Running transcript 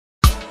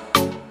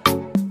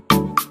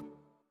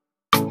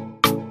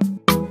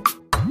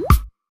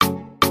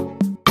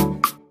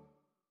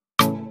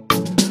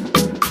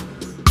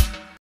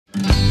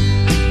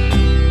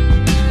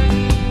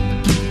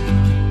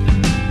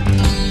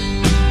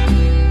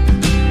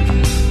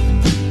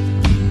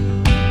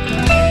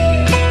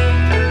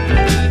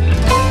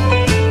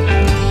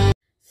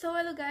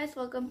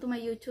welcome to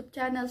my YouTube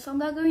channel. So,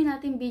 ang gagawin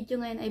natin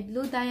video ngayon ay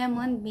Blue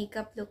Diamond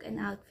makeup look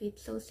and outfit.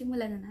 So,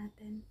 simulan na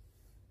natin.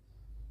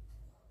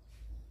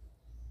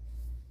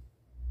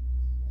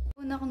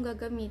 Una kong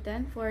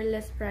gagamitan for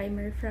less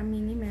primer from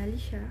Minimal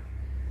siya.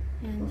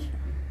 Ayan siya.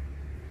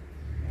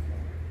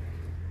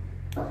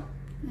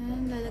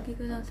 And lalagay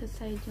ko lang sa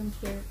side yung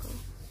hair ko.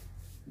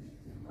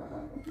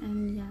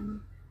 And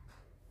yan.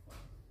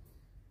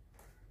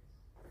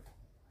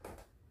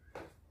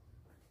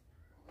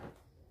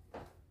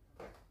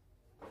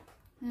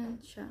 Ayan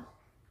siya.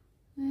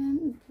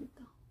 And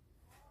dito.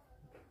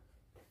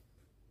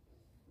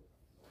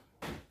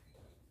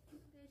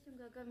 Guys, yung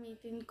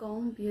gagamitin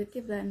kong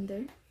beauty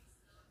blender.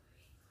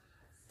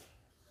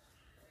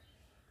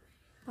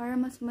 Para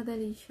mas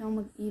madali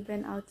siyang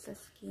mag-even out sa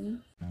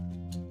skin.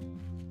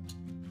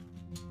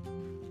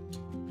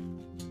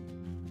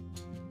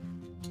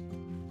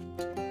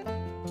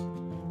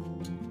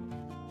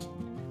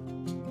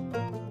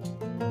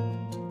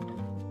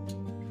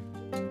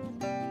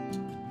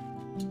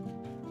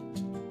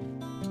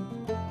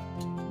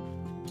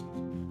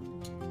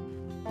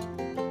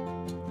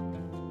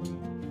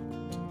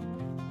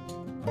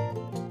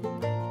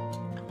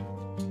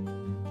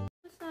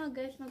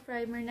 Guys,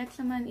 mag-primer.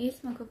 Next naman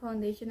is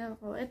magka-foundation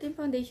ako. Ito yung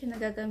foundation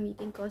na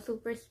gagamitin ko.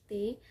 Super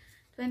Stay.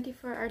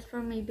 24 hours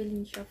from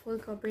Maybelline siya.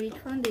 Full coverage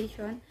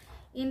foundation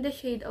in the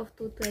shade of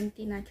 220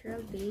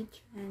 Natural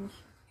Beige. And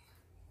siya.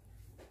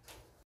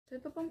 So,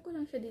 ipapump ko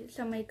lang siya dito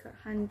sa may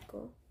hand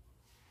ko.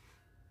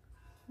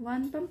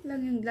 One pump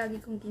lang yung lagi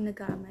kong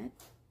ginagamit.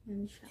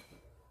 Yan siya.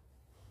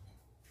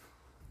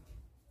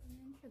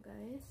 Yan siya,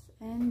 guys.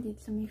 And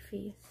dito sa may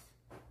face.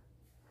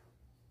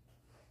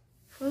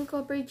 Full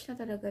coverage na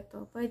talaga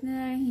to. Pwede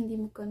na rin hindi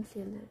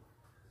mag-concealer.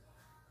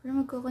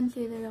 Pero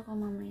magko-concealer ako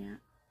mamaya.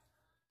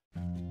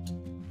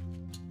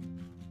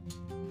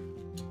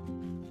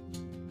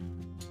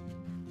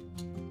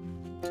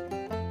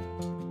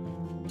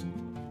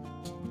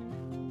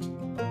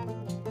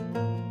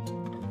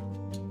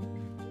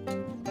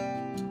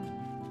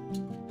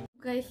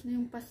 Guys,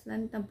 yung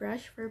paslant na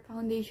brush for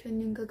foundation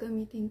yung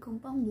gagamitin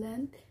kong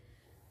pang-blend.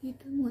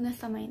 Dito muna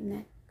sa my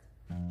neck.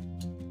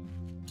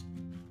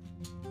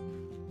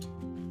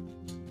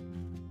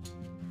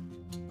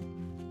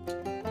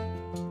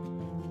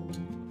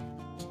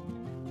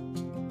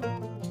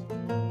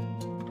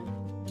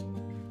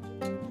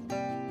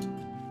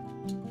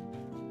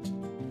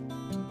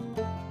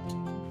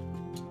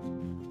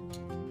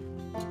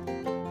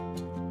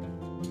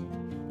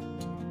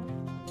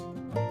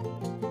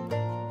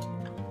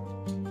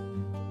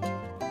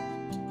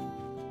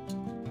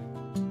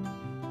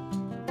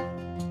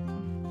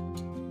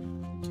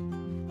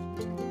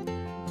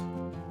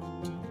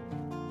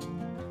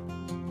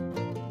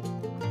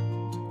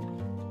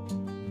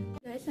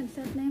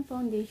 Nag-set na yung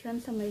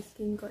foundation sa my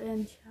skin ko.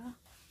 Ayan siya.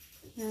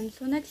 Ayan.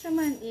 So, next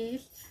naman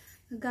is,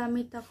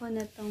 nagamit ako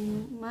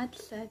netong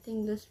matte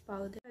setting loose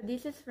powder.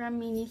 This is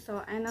from Miniso.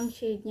 And ang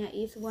shade niya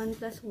is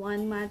 1+1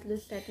 matte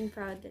loose setting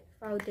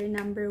powder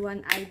number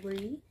 1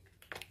 ivory.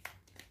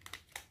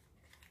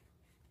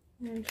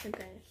 Ayan siya,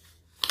 guys.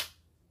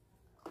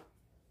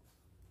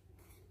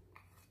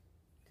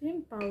 Ito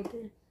yung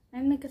powder.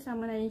 And may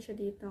kasama na rin siya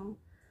dito.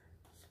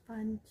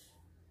 Sponge.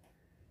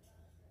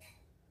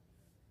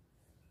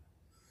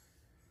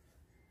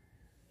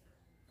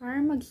 Para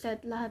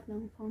mag-set lahat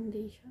ng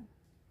foundation.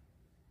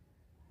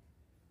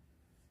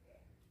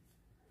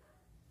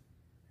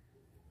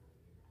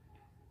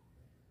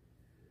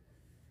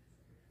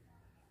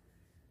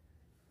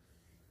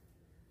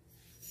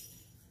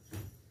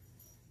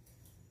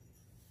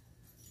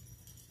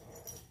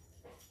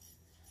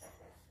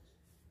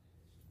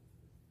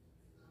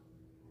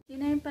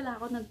 Hindi na rin pala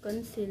ako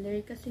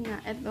nag-concealer kasi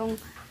nga etong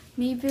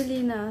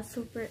Maybelline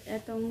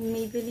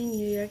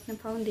New York na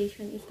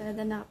foundation is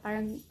talaga na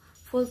parang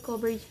full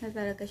coverage na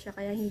talaga siya,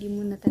 kaya hindi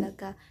mo na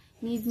talaga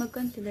need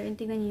mag-concealer. And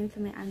tingnan niyo yung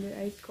sa may under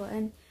eyes ko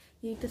and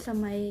dito sa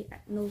may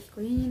nose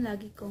ko. Yun yung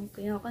lagi kong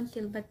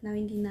conceal, but now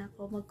hindi na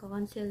ako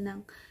magko-conceal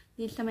ng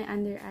dito sa may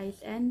under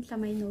eyes and sa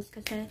may nose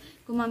kasi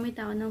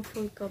gumamit ako ng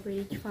full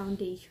coverage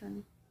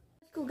foundation.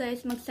 Tapos ko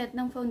guys, mag-set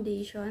ng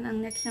foundation.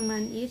 Ang next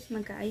naman is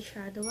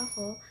magka-eyeshadow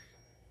ako.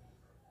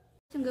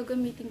 Yung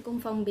gagamitin kong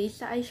pang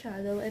base sa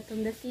eyeshadow,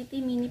 itong The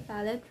City Mini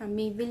Palette from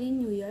Maybelline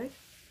New York.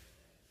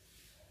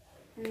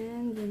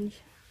 And yan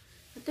siya.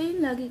 Ito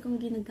yung lagi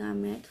kong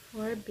ginagamit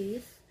for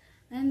base.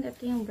 And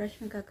ito yung brush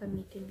na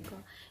gagamitin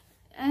ko.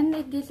 And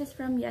this is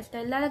from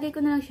Youcarie. Lalagay ko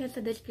na lang siya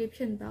sa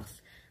description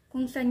box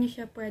kung saan nyo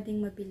siya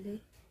pwedeng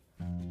mabili.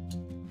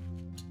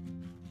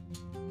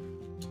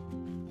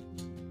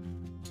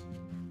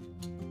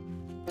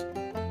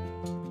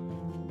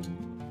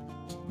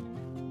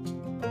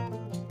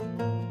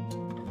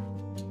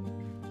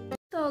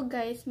 So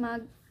guys,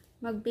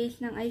 mag-base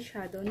ng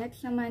eyeshadow.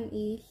 Next naman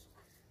is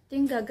ito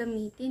yung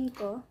gagamitin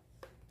ko.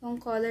 Itong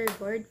color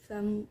board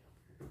from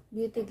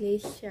Beauty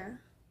Glaze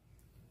siya.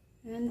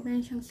 And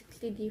meron siyang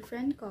 60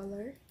 different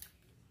color.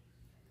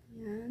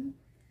 Yan.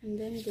 And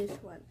then this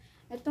one.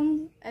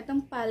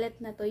 Etong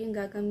palette na to yung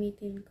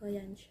gagamitin ko.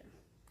 Yan siya.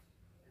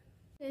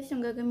 Guys,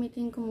 yung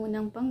gagamitin ko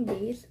munang pang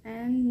base,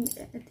 and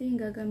ito yung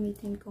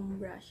gagamitin kong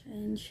brush.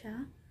 Ayan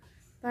siya.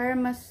 Para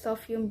mas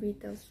soft yung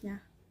brittles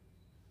niya.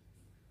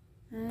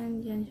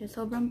 And yan siya.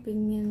 Sobrang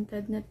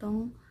pigmented na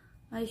tong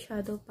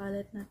eyeshadow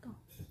palette na to.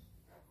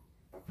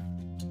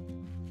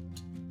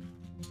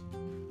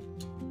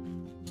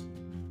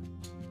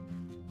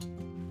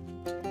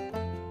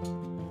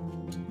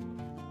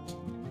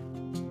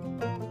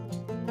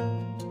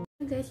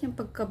 Guys, yung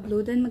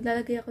pagka-blue, then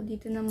maglalagay ako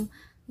dito ng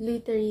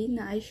glittery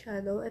na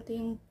eyeshadow. Ito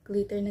yung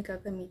glitter na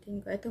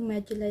gagamitin ko. Ito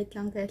medyo light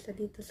lang kaysa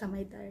dito sa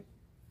may dark.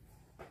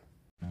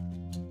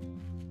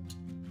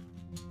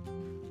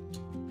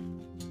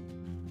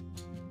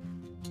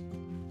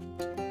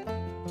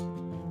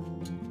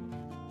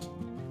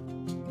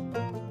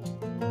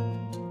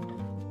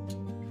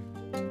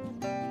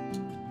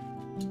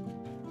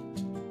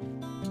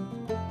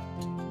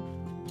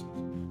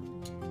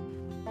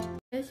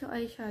 Guys, yung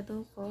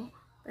eyeshadow ko,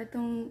 ito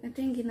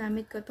yung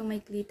ginamit ko, itong may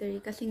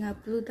glittery. Kasi nga,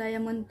 blue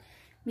diamond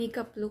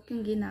makeup look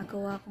yung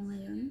ginagawa ko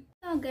ngayon.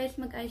 So guys,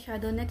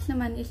 mag-eyeshadow. Next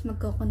naman is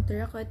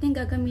magko-contour ako. Ito yung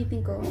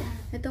gagamitin ko.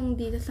 Itong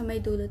dito sa may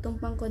dulo, itong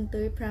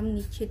pang-contour from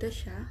Niche to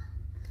siya.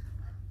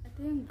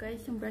 Ito yung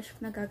guys, yung brush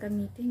na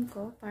gagamitin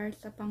ko para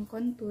sa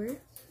pang-contour.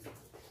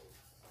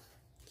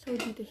 So,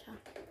 dito siya.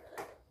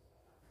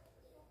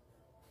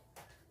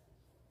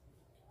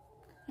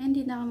 And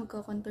hindi na ako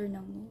magko-contour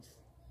ng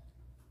nose.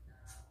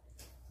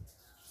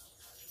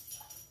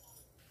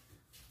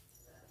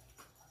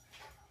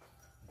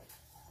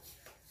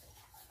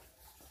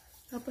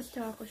 Tapos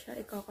tsaka ko siya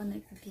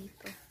i-connect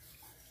dito.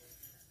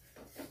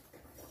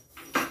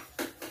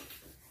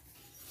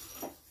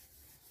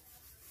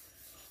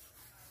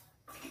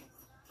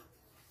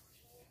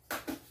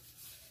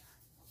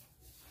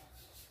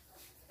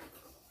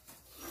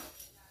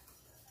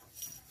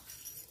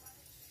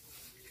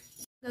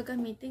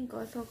 Gagamitin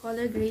ko, so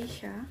color gray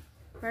siya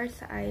para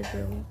sa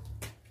eyebrow.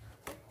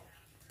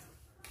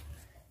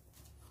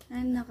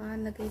 And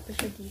nakalagay pa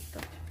siya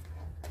dito.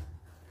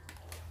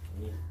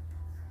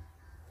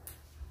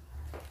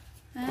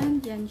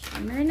 And yan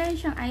siya. Meron na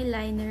siyang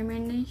eyeliner,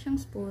 meron na siyang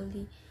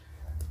spoolie.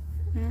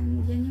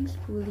 And yan yung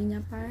spoolie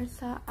niya para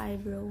sa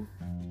eyebrow.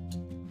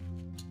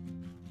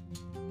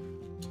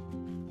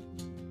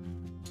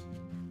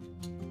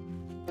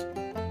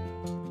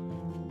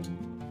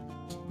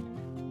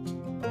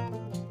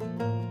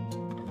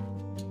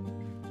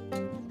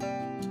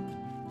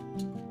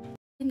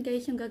 And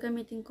guys, yung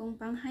gagamitin kong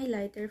pang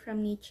highlighter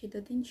from Niche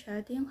din siya.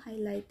 Ito yung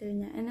highlighter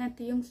niya. And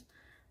ito yung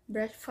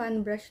brush,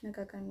 fan brush na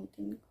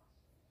gagamitin ko.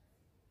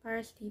 Para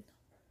dito.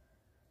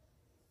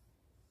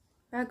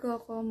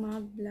 Bago ako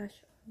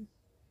mag-blush on.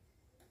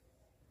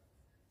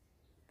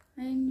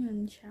 Ayun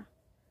yun siya.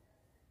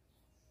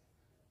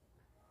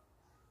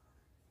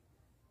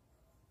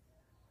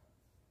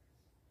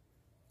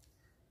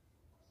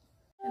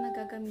 Ito na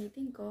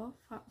gagamitin ko.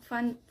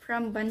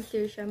 From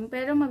Bansier siya.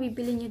 Pero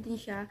mabibili nyo din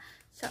siya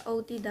sa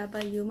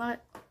OTW.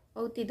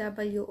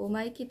 OTWO.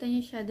 Makikita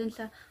nyo siya dun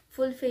sa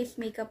full face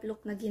makeup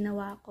look na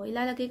ginawa ko.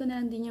 Ilalagay ko na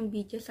lang din yung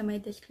video sa my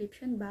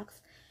description box.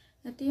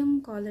 Ito yung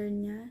color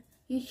niya.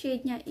 Yung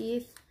shade niya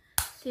is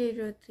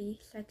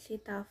 03 Sexy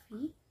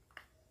Toffee.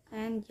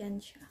 And yan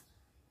siya.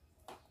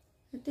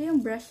 Ito yung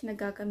brush na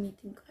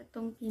gagamitin ko.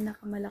 Itong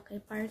pinakamalaki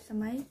para sa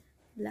may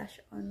blush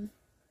on.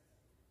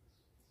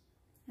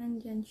 And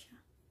yan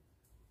siya.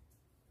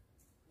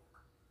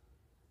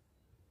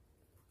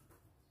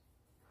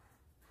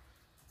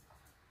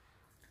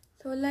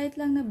 So, light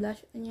lang na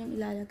blush on yung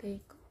ilalagay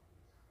ko.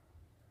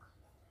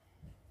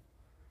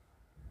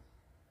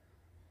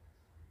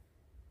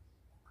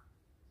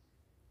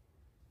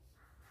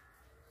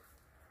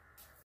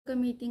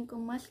 Gamitin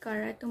kong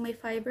mascara. Ito may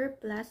Fiber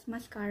Plus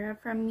mascara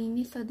from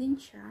Miniso din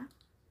siya.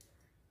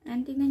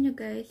 And tingnan nyo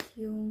guys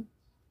yung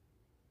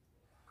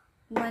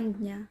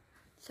wand niya.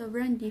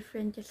 Sobrang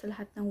different siya sa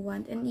lahat ng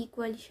wand. And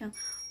equally siyang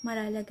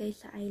malalagay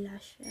sa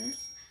eyelashes.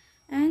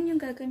 And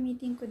yung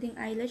gagamitin ko ding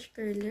eyelash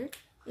curler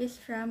is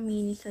from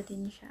Miniso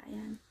din siya.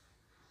 Ayan.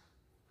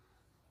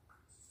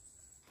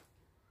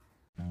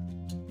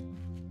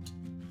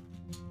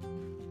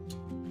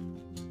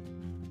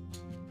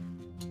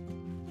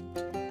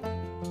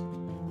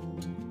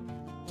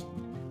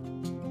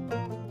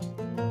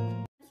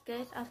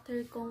 Guys,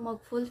 after kong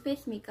mag full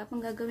face makeup, ang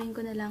gagawin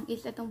ko na lang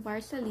is itong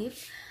para sa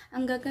lips.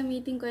 Ang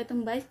gagamitin ko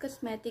itong Vice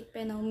Cosmetic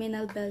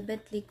Phenomenal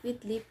Velvet Liquid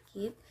Lip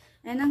Kit.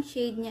 And ang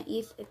shade niya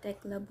is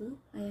Eteklabu.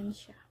 Ayan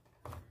siya.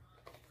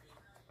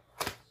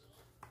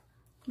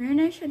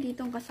 Meron na siya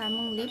ditong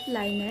kasamang lip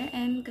liner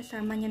and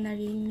kasama niya na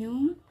rin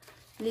yung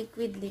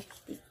liquid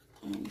lipstick.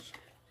 Ayan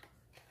siya.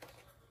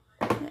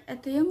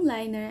 Ito yung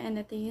liner and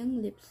ito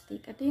yung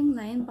lipstick. Ito yung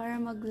line para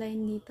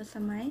mag-line dito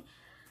sa may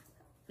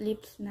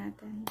lips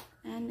natin.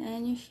 And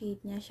ayan yung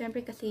shade niya.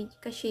 Siyempre kasi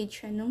ka-shade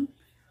siya nung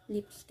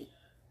lipstick.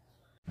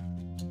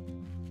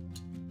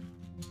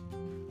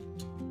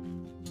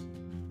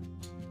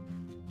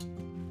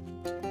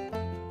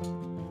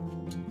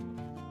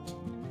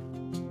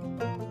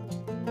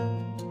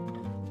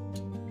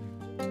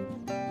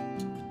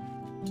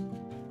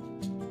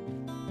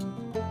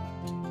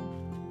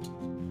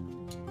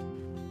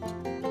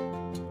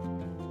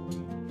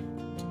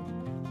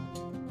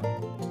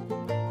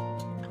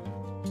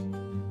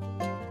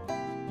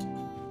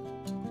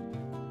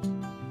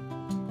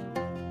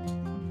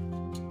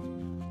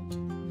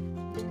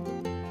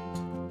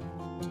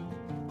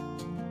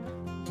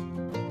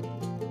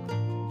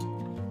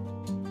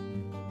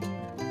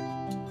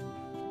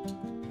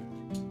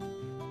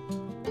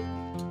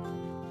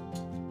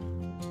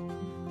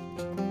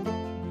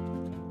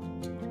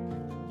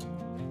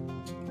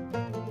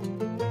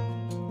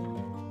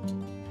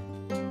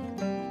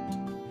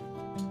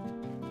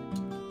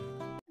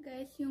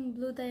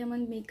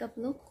 makeup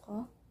look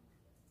ko.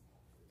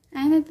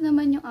 And ito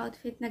naman yung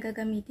outfit na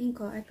gagamitin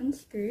ko. Itong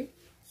skirt.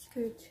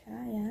 Skirt siya.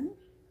 Ayan.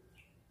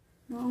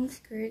 Noong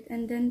skirt.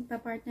 And then,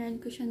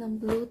 papartneran ko siya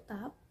ng blue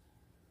top.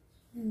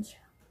 Ayan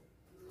siya.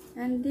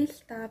 And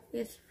this top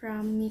is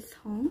from Miss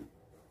Hong.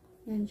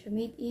 Ayan siya.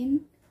 Made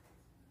in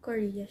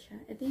Korea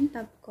siya. Ito yung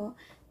top ko.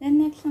 Then,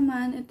 next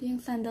naman, ito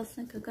yung sandals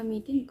na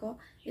gagamitin ko.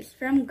 It's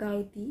from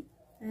Gaudi.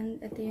 And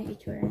ito yung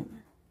itsura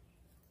niya.